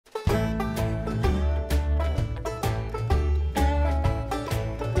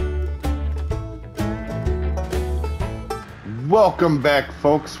Welcome back,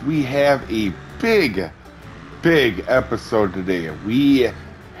 folks. We have a big episode today. We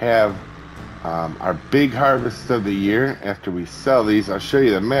have our big harvest of the year. After we sell these, I'll show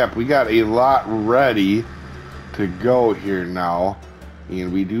you the map. We got a lot ready to go here now,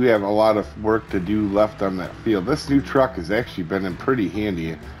 and we do have a lot of work to do left on that field. This new truck has actually been in pretty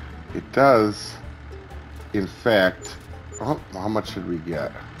handy. It does, in fact, how much should we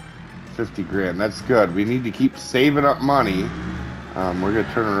get? 50 grand. That's good. We need to keep saving up money. We're gonna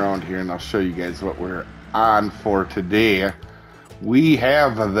turn around here and I'll show you guys what we're on for today. We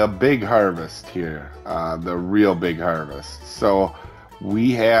have the big harvest here, the real big harvest. So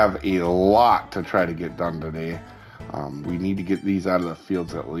we have a lot to try to get done today. We need to get these out of the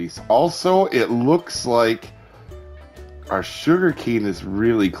fields at least. Also, it looks like our sugar cane is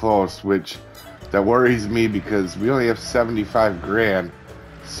really close, which that worries me because we only have 75 grand.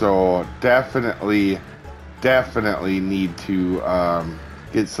 So definitely need to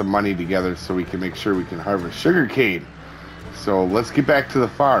get some money together so we can make sure we can harvest sugar cane. So let's get back to the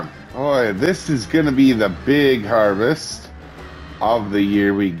farm. Oh, this is gonna be the big harvest of the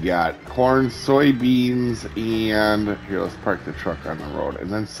year. We got corn, soybeans, and here, let's park the truck on the road, and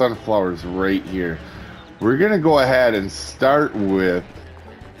then sunflowers right here. We're gonna go ahead and start with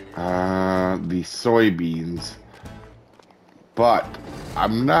the soybeans, but I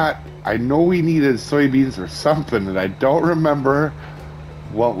know we needed soybeans or something, and I don't remember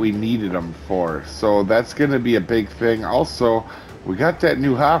what we needed them for. So that's going to be a big thing. Also, we got that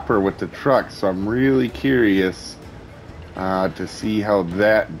new hopper with the truck, so I'm really curious to see how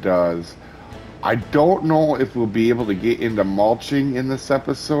that does. I don't know if we'll be able to get into mulching in this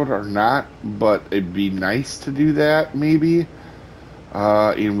episode or not, but it'd be nice to do that maybe.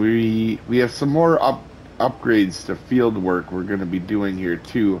 And we have some more upgrades to field work we're going to be doing here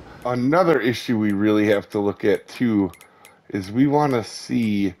too. Another issue we really have to look at too is we want to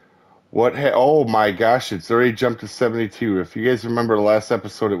see what oh my gosh, it's already jumped to 72. If you guys remember the last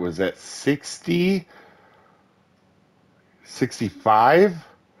episode, it was at 60, 65,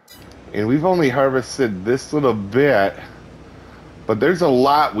 and we've only harvested this little bit, but there's a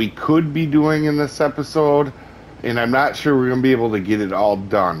lot we could be doing in this episode, and I'm not sure we're going to be able to get it all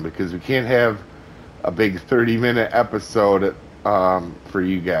done because we can't have a big 30-minute episode for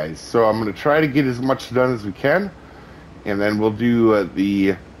you guys. So I'm going to try to get as much done as we can, and then we'll do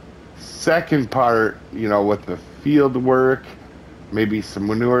the second part, you know, with the field work, maybe some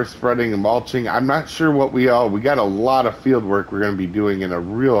manure spreading and mulching. I'm not sure what we got a lot of field work we're going to be doing in a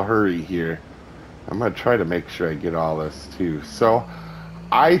real hurry here. I'm going to try to make sure I get all this too. So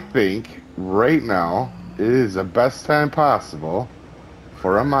I think right now it is the best time possible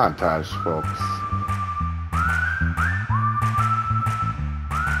for a montage, folks.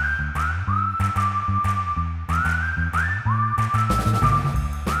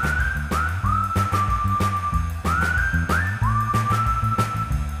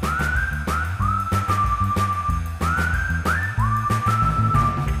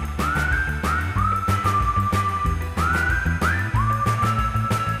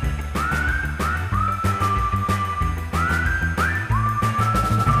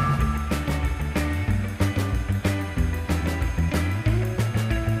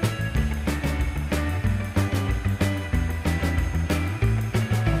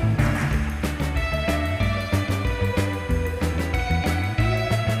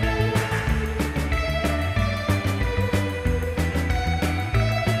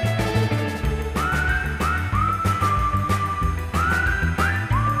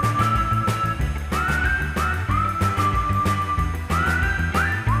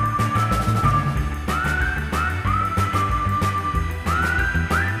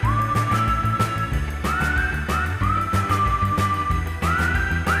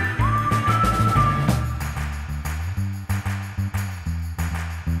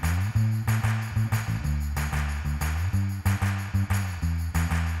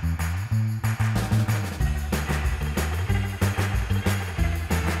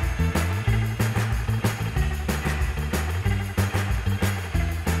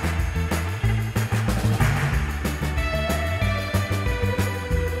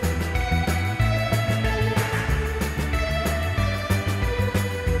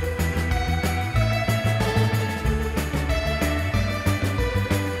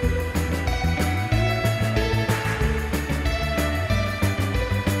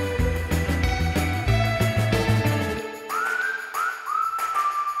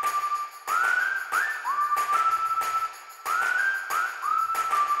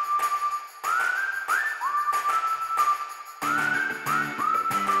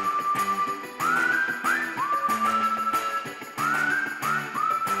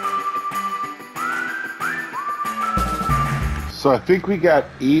 So I think we got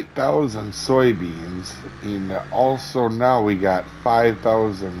 8,000 soybeans, and also now we got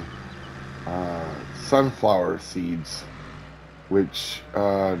 5,000 sunflower seeds, which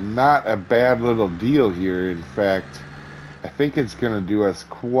not a bad little deal here. In fact, I think it's going to do us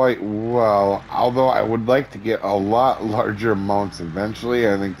quite well, although I would like to get a lot larger amounts eventually.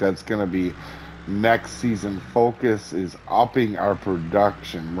 I think that's going to be next season focus, is upping our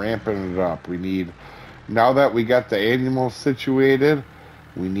production, ramping it up. We need, now that we got the animals situated,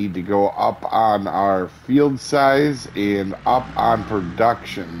 we need to go up on our field size and up on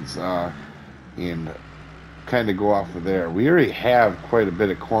productions, and kind of go off of there. We already have quite a bit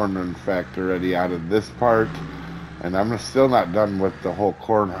of corn, in fact, already out of this part, and I'm still not done with the whole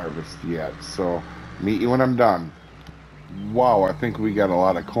corn harvest yet. So meet you when I'm done. Wow, I think we got a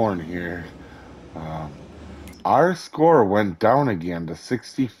lot of corn here. Um, our score went down again to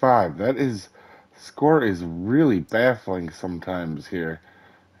 65. That is, score is really baffling sometimes here.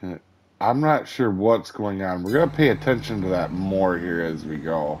 Uh, I'm not sure what's going on. We're gonna pay attention to that more here as we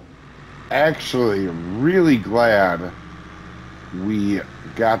go. Actually, really glad we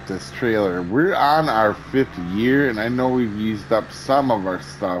got this trailer. We're on our 5th year, and I know we've used up some of our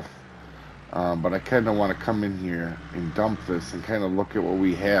stuff, but I kind of want to come in here and dump this and kind of look at what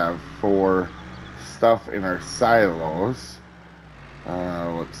we have for stuff in our silos.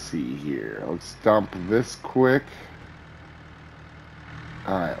 Let's see here. Let's dump this quick.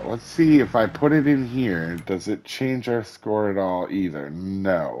 Alright, let's see if I put it in here, does it change our score at all either?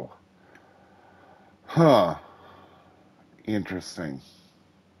 No. Huh. Interesting.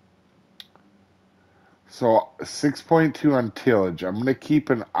 So 6.2 on tillage. I'm going to keep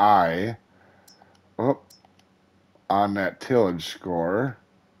an eye on that tillage score.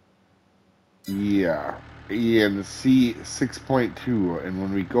 Yeah. And see 6.2. And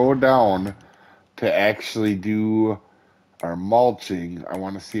when we go down to actually do our mulching, I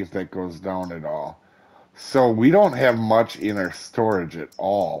want to see if that goes down at all. So we don't have much in our storage at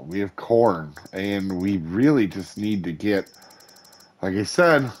all. We have corn, and we really just need to get, like I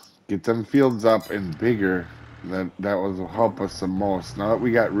said, get them fields up and bigger. That will help us the most. Now that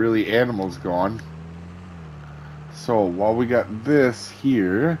we got really animals going. So while we got this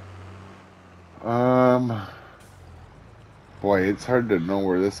here, boy, it's hard to know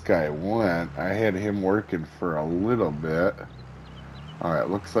where this guy went. I had him working for a little bit. All right,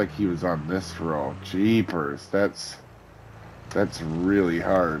 looks like he was on this row. Jeepers, that's really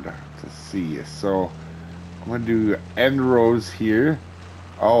hard to see. So I'm gonna do end rows here.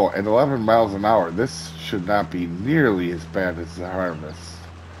 Oh, at 11 miles an hour, this should not be nearly as bad as the harvest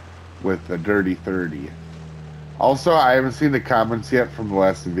with the Dirty 30. Also, I haven't seen the comments yet from the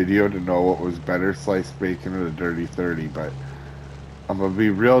last video to know what was better, sliced bacon or the Dirty 30, but I'm going to be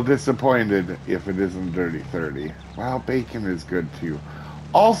real disappointed if it isn't Dirty 30. Well, bacon is good too.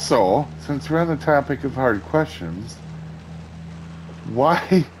 Also, since we're on the topic of hard questions,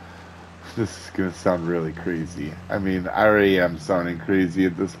 why... This is going to sound really crazy. I mean, I already am sounding crazy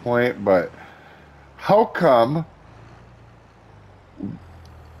at this point, but how come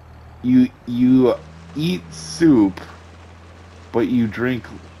you eat soup, but you drink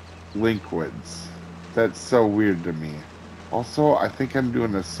liquids? That's so weird to me. Also, I think I'm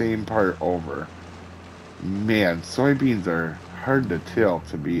doing the same part over. Man, soybeans are hard to till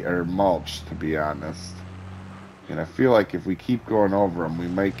or mulch, to be honest. And I feel like if we keep going over them, we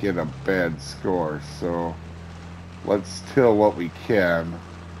might get a bad score. So let's till what we can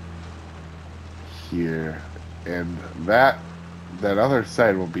here. And that other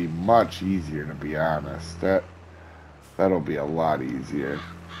side will be much easier, to be honest. That'll be a lot easier.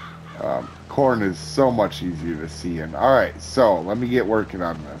 Corn is so much easier to see in. Alright, so let me get working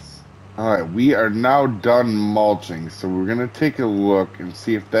on this. Alright, we are now done mulching. So we're going to take a look and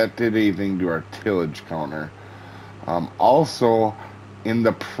see if that did anything to our tillage counter. Also, in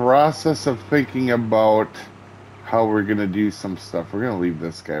the process of thinking about how we're going to do some stuff, we're going to leave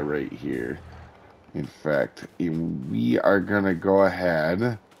this guy right here. In fact, we are going to go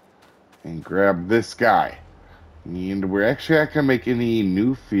ahead and grab this guy. And we're actually not going to make any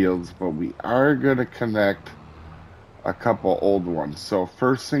new fields, but we are going to connect a couple old ones. So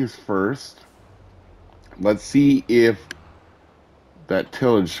first things first, let's see if that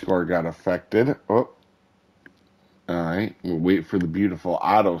tillage score got affected. Oh. Alright, we'll wait for the beautiful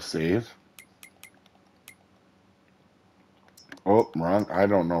autosave. Oh, wrong. I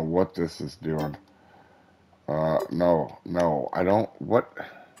don't know what this is doing. No, I don't. What?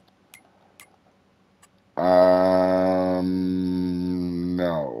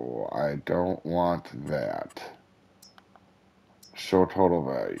 No, I don't want that. Show total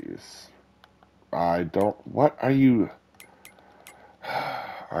values. I don't. What are you?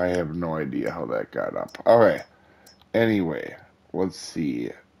 I have no idea how that got up. Alright. Anyway, let's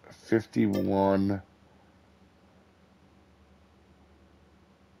see. 51.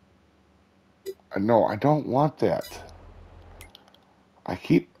 No, I don't want that.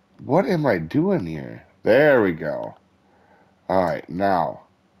 What am I doing here? There we go. Alright, now.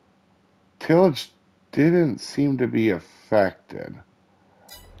 Tillage didn't seem to be affected.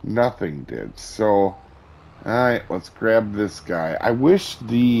 Nothing did. So, alright, let's grab this guy. I wish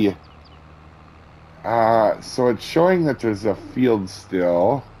the... so it's showing that there's a field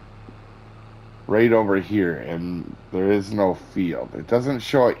still right over here, and there is no field. It doesn't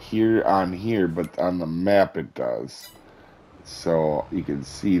show it here, but on the map it does. So you can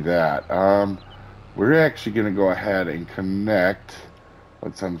see that. We're actually going to go ahead and connect.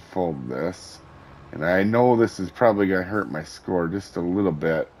 Let's unfold this. And I know this is probably going to hurt my score just a little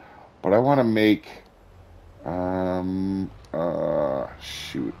bit, but I want to make,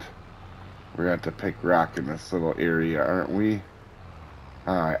 shoot. We're going to have to pick rock in this little area, aren't we?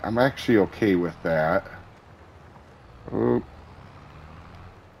 Alright, I'm actually okay with that. Oop.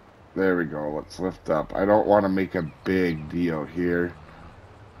 There we go. Let's lift up. I don't want to make a big deal here.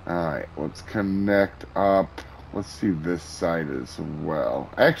 Alright, let's connect up. Let's do this side as well.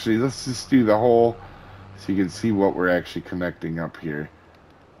 Actually, let's just do the whole so you can see what we're actually connecting up here.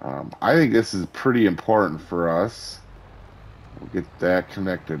 I think this is pretty important for us. We'll get that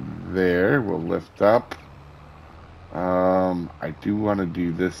connected there. We'll lift up. I do want to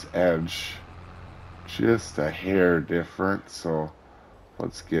do this edge just a hair different, so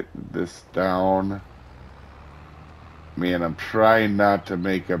let's get this down. Man, I'm trying not to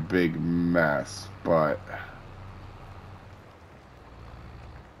make a big mess, but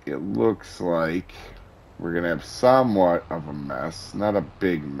it looks like we're gonna have somewhat of a mess, not a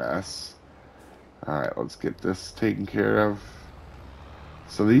big mess. Alright, let's get this taken care of.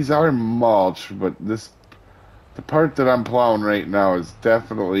 So these are mulch, but the part that I'm plowing right now is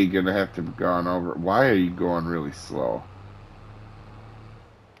definitely gonna have to be gone over. Why are you going really slow?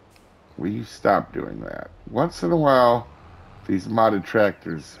 Will you stop doing that? Once in a while, these modded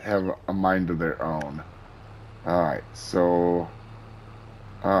tractors have a mind of their own. Alright, so...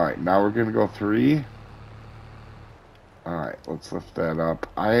 Alright, now we're going to go 3. Alright, let's lift that up.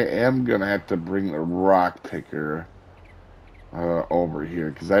 I am going to have to bring the rock picker over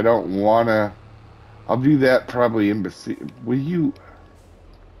here, because I don't want to... I'll do that probably in between. Will you...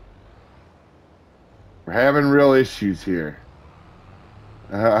 We're having real issues here.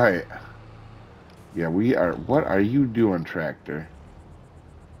 Alright. Yeah, we are. What are you doing, tractor?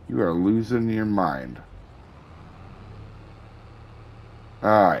 You are losing your mind.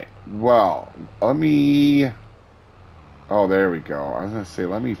 Alright. Well, let me... Oh, there we go. I was going to say,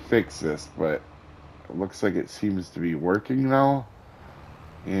 let me fix this, but it looks like it seems to be working now.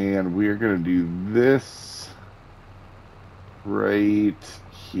 And we're going to do this right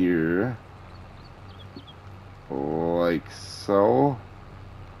here. Like so.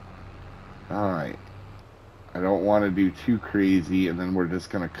 Alright. I don't want to do too crazy, and then we're just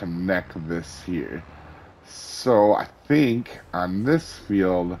going to connect this here. So I think on this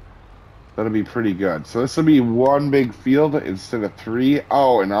field, that'll be pretty good. So this will be one big field instead of 3.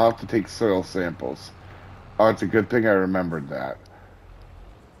 Oh, and I'll have to take soil samples. Oh, it's a good thing I remembered that.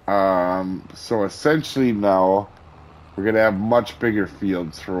 So essentially now, we're going to have much bigger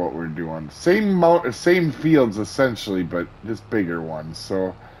fields for what we're doing. Same fields essentially, but just bigger ones.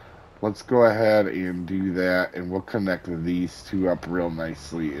 So let's go ahead and do that, and we'll connect these two up real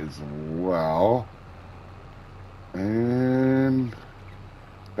nicely as well. And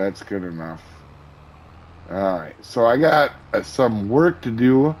that's good enough. Alright, so I got some work to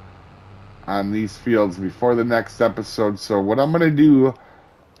do on these fields before the next episode. So what I'm going to do,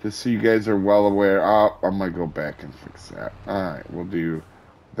 just so you guys are well aware, I'm going to go back and fix that. Alright, we'll do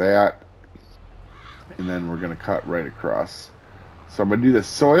that, and then we're going to cut right across. So I'm going to do the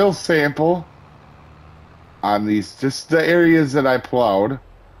soil sample on these, just the areas that I plowed,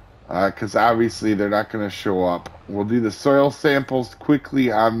 because obviously they're not going to show up. We'll do the soil samples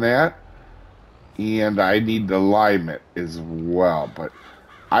quickly on that, and I need to lime it as well. But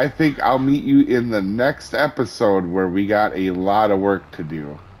I think I'll meet you in the next episode where we got a lot of work to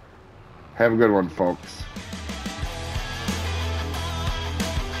do. Have a good one, folks.